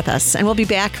for being with us. And we'll be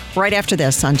back right after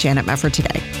this on Janet Mefford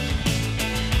Today.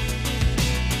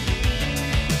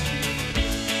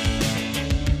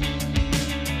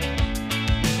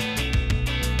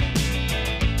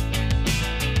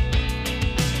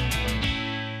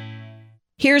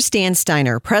 Here's Dan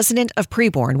Steiner, president of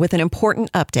Preborn, with an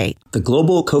important update. The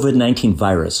global COVID-19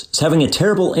 virus is having a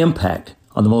terrible impact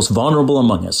on the most vulnerable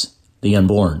among us, the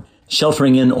unborn.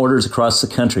 Sheltering-in orders across the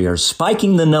country are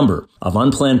spiking the number of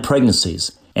unplanned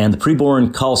pregnancies, and the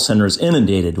Preborn call center is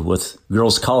inundated with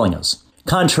girls calling us.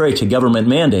 Contrary to government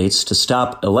mandates to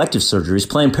stop elective surgeries,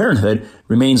 Planned Parenthood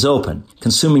remains open,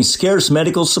 consuming scarce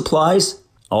medical supplies,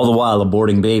 all the while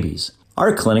aborting babies.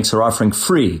 Our clinics are offering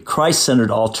free, Christ-centered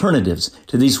alternatives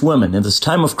to these women in this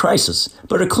time of crisis,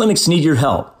 but our clinics need your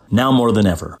help. Now more than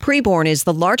ever. Preborn is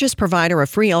the largest provider of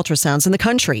free ultrasounds in the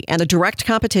country and a direct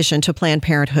competition to Planned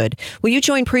Parenthood. Will you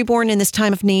join Preborn in this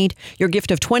time of need? Your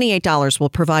gift of $28 will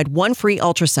provide 1 free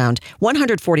ultrasound.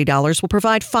 $140 will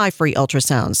provide 5 free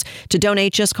ultrasounds. To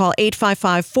donate, just call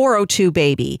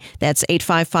 855-402-BABY. That's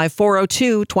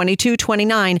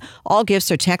 855-402-2229. All gifts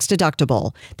are tax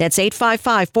deductible. That's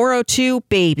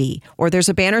 855-402-BABY. Or there's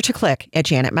a banner to click at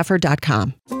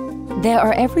janetmefford.com. There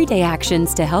are everyday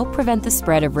actions to help prevent the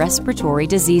spread of respiratory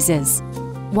diseases.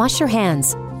 Wash your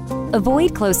hands.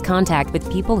 Avoid close contact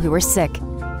with people who are sick.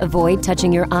 Avoid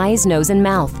touching your eyes, nose, and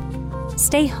mouth.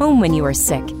 Stay home when you are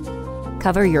sick.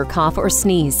 Cover your cough or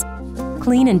sneeze.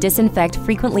 Clean and disinfect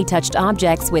frequently touched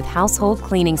objects with household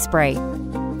cleaning spray.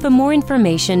 For more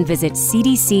information, visit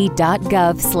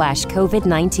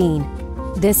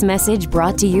cdc.gov/COVID-19. This message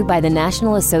brought to you by the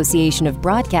National Association of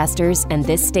Broadcasters and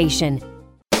this station.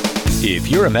 If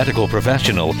you're a medical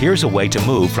professional, here's a way to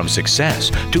move from success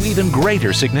to even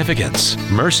greater significance.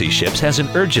 Mercy Ships has an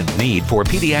urgent need for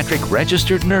pediatric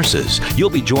registered nurses. You'll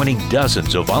be joining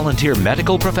dozens of volunteer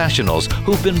medical professionals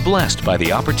who've been blessed by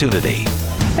the opportunity.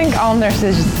 I think all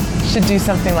nurses should do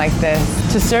something like this.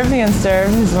 To serve the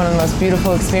unserved is one of the most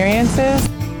beautiful experiences.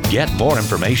 Get more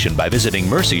information by visiting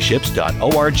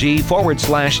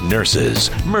mercyships.org/nurses.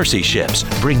 Mercy Ships,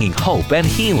 bringing hope and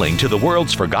healing to the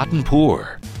world's forgotten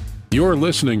poor. You're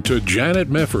listening to Janet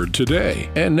Mefford today.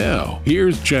 And now,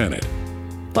 here's Janet.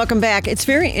 Welcome back. It's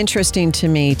very interesting to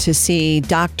me to see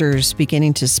doctors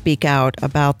beginning to speak out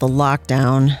about the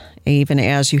lockdown, even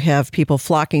as you have people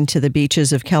flocking to the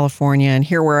beaches of California. And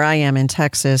here where I am in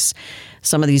Texas,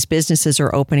 some of these businesses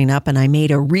are opening up, and I made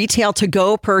a retail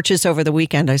to-go purchase over the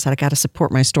weekend. I said, I got to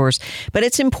support my stores. But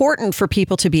it's important for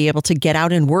people to be able to get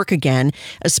out and work again,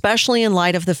 especially in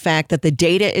light of the fact that the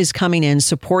data is coming in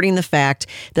supporting the fact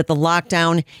that the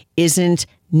lockdown isn't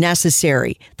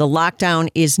necessary. The lockdown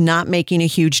is not making a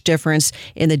huge difference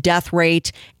in the death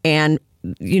rate. And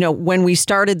you know, when we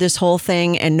started this whole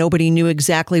thing and nobody knew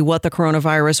exactly what the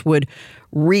coronavirus would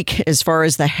wreak as far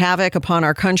as the havoc upon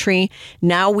our country,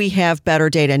 now we have better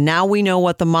data. Now we know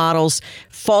what the models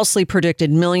falsely predicted,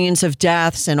 millions of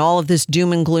deaths and all of this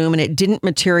doom and gloom, and it didn't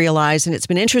materialize. And it's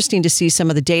been interesting to see some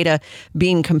of the data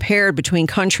being compared between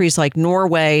countries like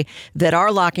Norway that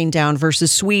are locking down versus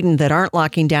Sweden that aren't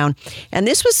locking down. And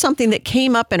this was something that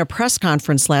came up in a press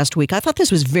conference last week. I thought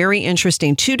this was very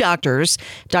interesting. 2 doctors,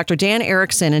 Dr. Dan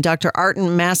Erickson and Dr.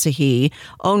 Artem Masahi,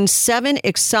 own 7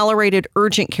 accelerated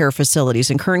urgent care facilities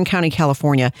in Kern County,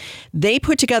 California. They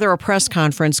put together a press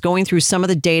conference going through some of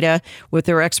the data with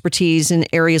their expertise in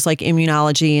areas like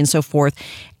immunology and so forth.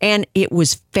 And it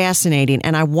was fascinating.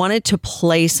 And I wanted to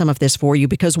play some of this for you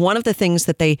because one of the things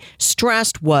that they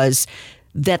stressed was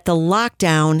that the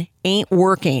lockdown ain't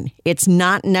working. It's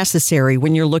not necessary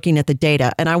when you're looking at the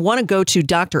data. And I want to go to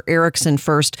Dr. Erickson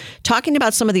first, talking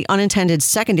about some of the unintended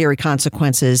secondary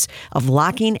consequences of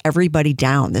locking everybody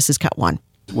down. This is cut 1.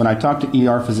 When I talk to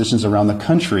ER physicians around the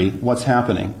country, what's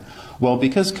happening? Well,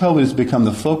 because COVID has become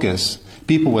the focus,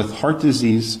 people with heart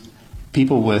disease,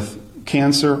 people with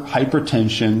cancer,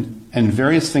 hypertension, and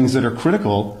various things that are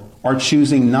critical are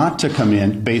choosing not to come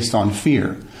in based on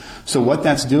fear. So what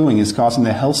that's doing is causing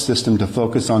the health system to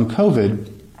focus on COVID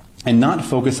and not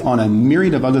focus on a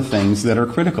myriad of other things that are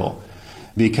critical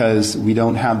because we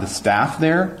don't have the staff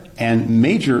there, and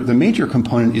the major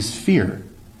component is fear.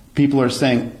 People are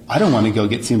saying, I don't want to go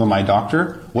get seen by my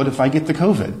doctor. What if I get the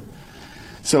COVID?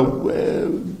 So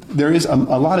there is a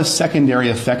lot of secondary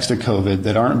effects to COVID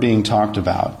that aren't being talked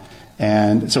about.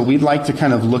 And so we'd like to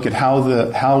kind of look at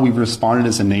how we've responded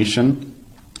as a nation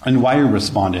and why we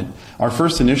responded. Our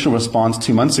first initial response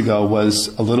 2 months ago was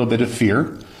a little bit of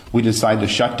fear. We decided to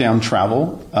shut down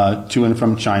travel to and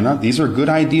from China. These are good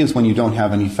ideas when you don't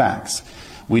have any facts.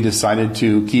 We decided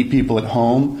to keep people at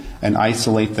home and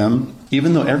isolate them.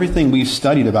 Even though everything we've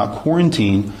studied about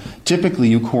quarantine, typically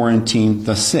you quarantine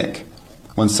the sick.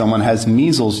 When someone has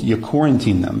measles, you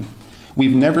quarantine them.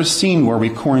 We've never seen where we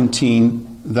quarantine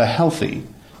the healthy,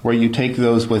 where you take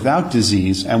those without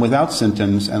disease and without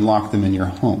symptoms and lock them in your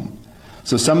home.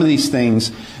 So some of these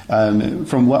things,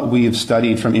 from what we have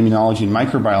studied from immunology and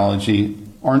microbiology,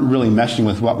 aren't really meshing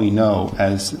with what we know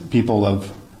as people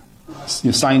of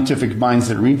scientific minds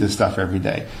that read this stuff every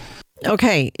day.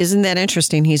 Okay, isn't that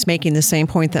interesting? He's making the same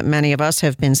point that many of us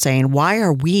have been saying. Why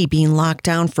are we being locked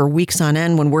down for weeks on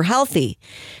end when we're healthy?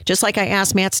 Just like I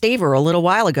asked Matt Staver a little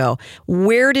while ago,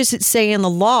 where does it say in the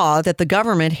law that the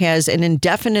government has an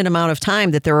indefinite amount of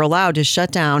time that they're allowed to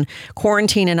shut down,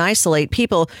 quarantine, and isolate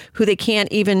people who they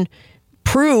can't even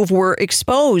prove were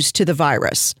exposed to the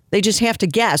virus? They just have to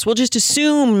guess. We'll just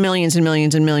assume millions and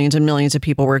millions and millions and millions of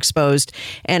people were exposed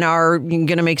and are going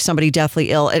to make somebody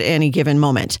deathly ill at any given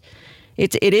moment.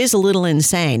 It is a little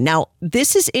insane. Now,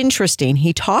 this is interesting.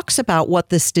 He talks about what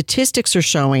the statistics are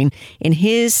showing in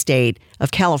his state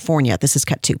of California. This is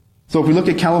cut 2. So if we look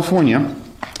at California,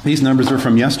 these numbers are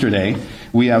from yesterday.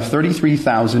 We have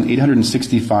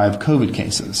 33,865 COVID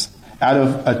cases out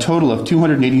of a total of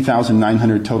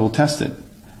 280,900 total tested.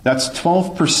 That's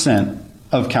 12%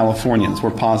 of Californians were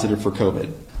positive for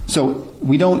COVID. So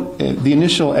we don't, the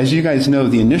initial, as you guys know,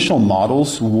 the initial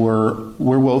models were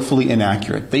woefully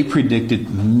inaccurate. They predicted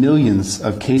millions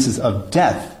of cases of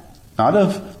death, not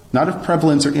of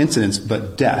prevalence or incidence,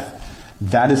 but death.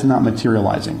 That is not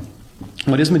materializing.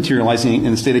 What is materializing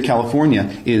in the state of California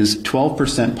is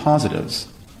 12% positives.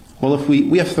 Well, if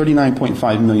we have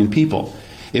 39.5 million people.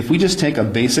 If we just take a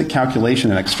basic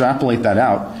calculation and extrapolate that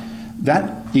out,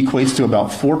 that equates to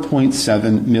about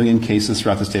 4.7 million cases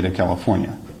throughout the state of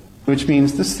California, which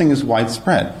means this thing is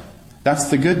widespread. That's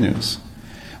the good news.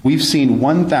 We've seen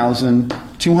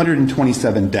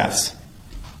 1,227 deaths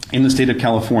in the state of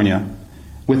California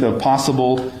with a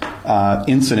possible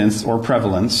incidence or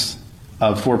prevalence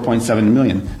of 4.7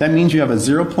 million. That means you have a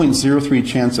 0.03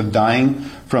 chance of dying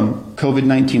from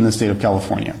COVID-19 in the state of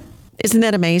California. Isn't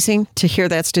that amazing to hear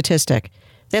that statistic?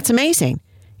 That's amazing.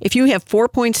 If you have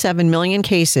 4.7 million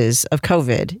cases of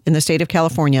COVID in the state of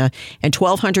California and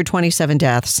 1,227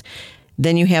 deaths,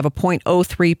 then you have a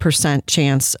 0.03%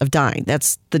 chance of dying.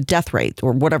 That's the death rate,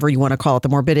 or whatever you want to call it, the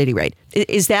morbidity rate.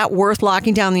 Is that worth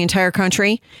locking down the entire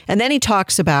country? And then he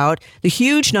talks about the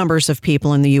huge numbers of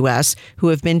people in the U.S. who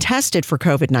have been tested for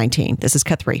COVID-19. This is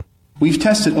cut 3. We've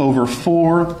tested over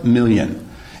 4 million.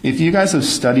 If you guys have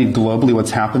studied globally what's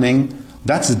happening,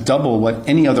 that's double what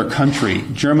any other country.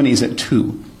 Germany's at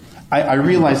 2. I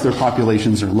realize their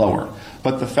populations are lower,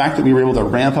 but the fact that we were able to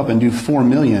ramp up and do 4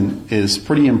 million is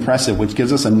pretty impressive, which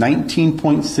gives us a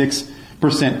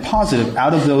 19.6% positive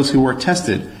out of those who were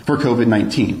tested for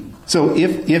COVID-19. So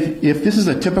if this is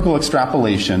a typical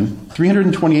extrapolation,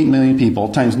 328 million people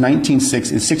times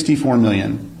 19.6 is 64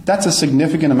 million. That's a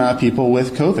significant amount of people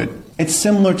with COVID. It's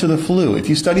similar to the flu. If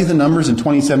you study the numbers in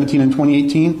 2017 and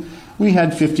 2018, we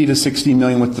had 50 to 60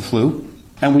 million with the flu,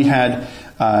 and we had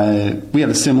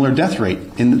a similar death rate.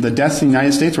 In the deaths in the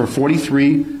United States were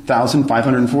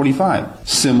 43,545,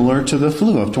 similar to the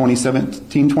flu of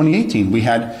 2017, 2018. We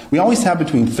always have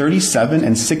between 37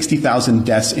 and 60,000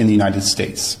 deaths in the United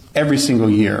States every single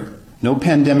year. No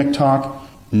pandemic talk,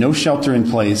 no shelter in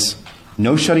place,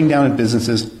 no shutting down of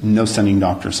businesses, no sending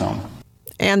doctors home.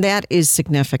 And that is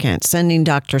significant, sending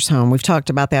doctors home. We've talked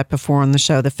about that before on the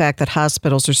show, the fact that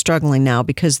hospitals are struggling now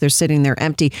because they're sitting there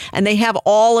empty and they have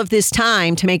all of this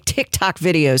time to make TikTok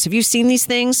videos. Have you seen these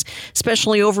things,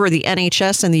 especially over the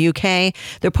NHS in the UK?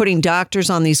 They're putting doctors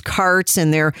on these carts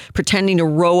and they're pretending to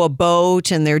row a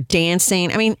boat and they're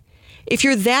dancing. I mean, if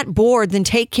you're that bored, then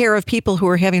take care of people who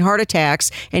are having heart attacks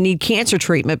and need cancer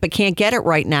treatment but can't get it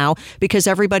right now because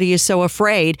everybody is so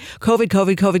afraid.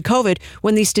 COVID,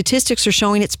 when these statistics are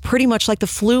showing it's pretty much like the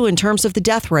flu in terms of the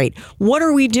death rate. What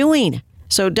are we doing?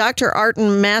 So Dr.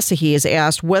 Artin Masahi is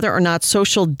asked whether or not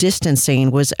social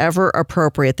distancing was ever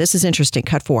appropriate. This is interesting.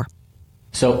 Cut 4.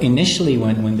 So initially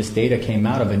when this data came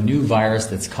out of a new virus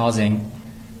that's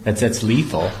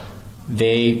lethal,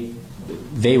 they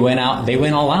went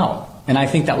all out. And I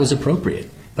think that was appropriate.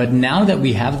 But now that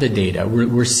we have the data,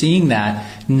 we're seeing that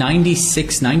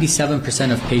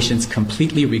 97% of patients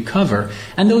completely recover.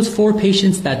 And those 4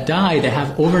 patients that die, they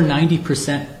have over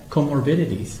 90%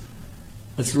 comorbidities.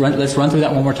 Let's run through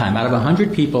that one more time. Out of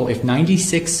 100 people, if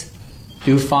 96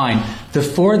 do fine, the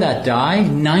 4 that die,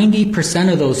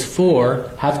 90% of those 4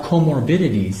 have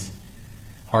comorbidities.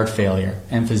 Heart failure,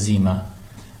 emphysema,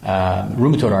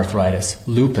 rheumatoid arthritis,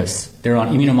 lupus. They're on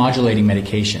immunomodulating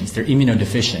medications. They're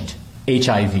immunodeficient,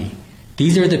 HIV.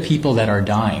 These are the people that are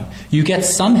dying. You get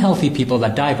some healthy people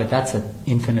that die, but that's an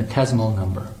infinitesimal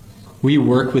number. We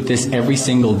work with this every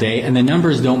single day, and the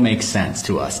numbers don't make sense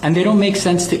to us. And they don't make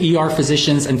sense to ER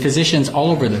physicians and physicians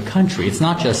all over the country. It's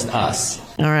not just us.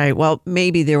 All right. Well,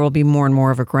 maybe there will be more and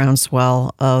more of a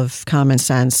groundswell of common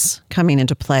sense coming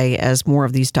into play as more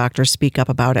of these doctors speak up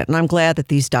about it. And I'm glad that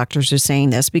these doctors are saying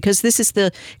this, because this is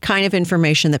the kind of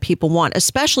information that people want,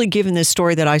 especially given this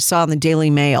story that I saw in the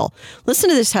Daily Mail. Listen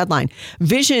to this headline: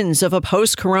 Visions of a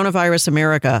Post-Coronavirus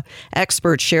America.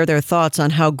 Experts share their thoughts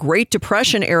on how Great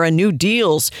Depression-era New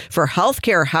Deals for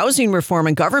healthcare, housing reform,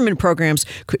 and government programs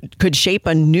could shape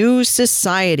a new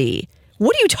society.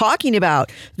 What are you talking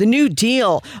about? The New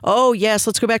Deal. Oh, yes,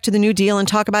 let's go back to the New Deal and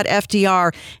talk about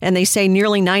FDR. And they say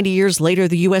nearly 90 years later,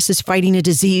 the U.S. is fighting a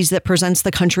disease that presents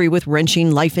the country with wrenching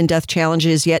life and death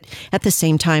challenges. Yet at the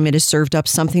same time, it has served up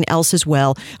something else as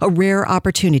well, a rare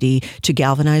opportunity to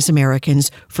galvanize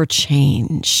Americans for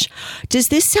change. Does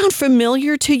this sound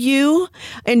familiar to you?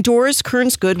 And Doris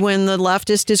Kearns Goodwin, the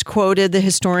leftist, is quoted, the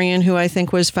historian who I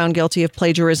think was found guilty of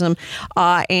plagiarism,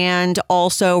 and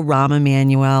also Rahm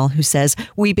Emanuel, who says,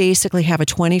 we basically have a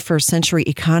 21st century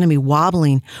economy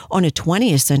wobbling on a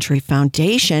 20th century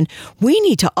foundation. We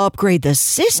need to upgrade the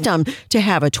system to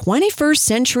have a 21st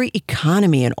century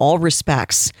economy in all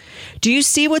respects. Do you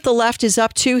see what the left is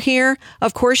up to here?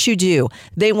 Of course you do.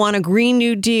 They want a Green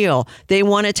New Deal. They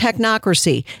want a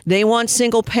technocracy. They want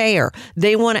single payer.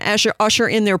 They want to usher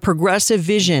in their progressive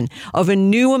vision of a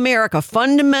new America,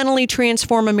 fundamentally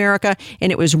transform America.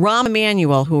 And it was Rahm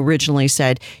Emanuel who originally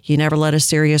said, you never let a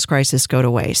serious crisis go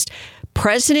to waste.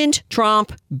 President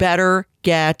Trump better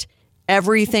get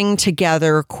everything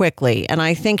together quickly. And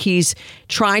I think he's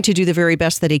trying to do the very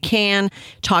best that he can,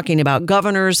 talking about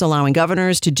governors, allowing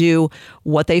governors to do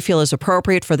what they feel is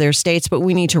appropriate for their states. But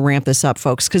we need to ramp this up,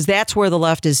 folks, because that's where the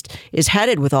left is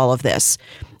headed with all of this.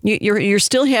 You're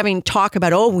still having talk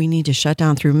about, oh, we need to shut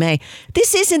down through May.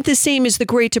 This isn't the same as the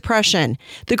Great Depression.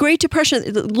 The Great Depression,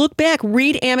 look back,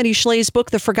 read Amity Shley's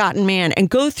book, The Forgotten Man, and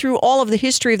go through all of the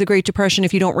history of the Great Depression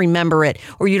if you don't remember it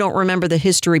or you don't remember the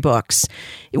history books.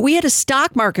 We had a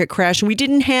stock market crash and we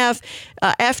didn't have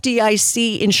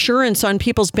FDIC insurance on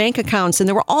people's bank accounts. And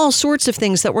there were all sorts of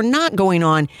things that were not going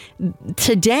on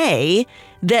today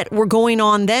that were going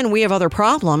on then. We have other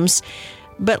problems.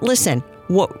 But listen,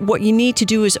 what you need to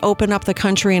do is open up the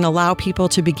country and allow people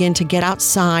to begin to get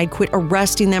outside, quit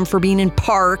arresting them for being in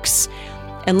parks,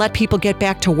 and let people get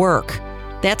back to work.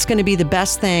 That's going to be the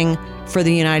best thing for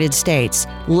the United States.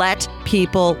 Let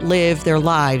people live their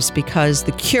lives, because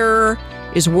the cure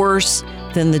is worse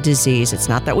than the disease. It's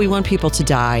not that we want people to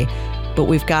die, but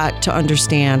we've got to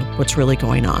understand what's really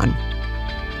going on.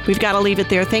 We've got to leave it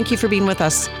there. Thank you for being with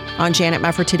us on Janet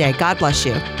Mefford today. God bless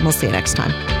you. We'll see you next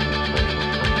time.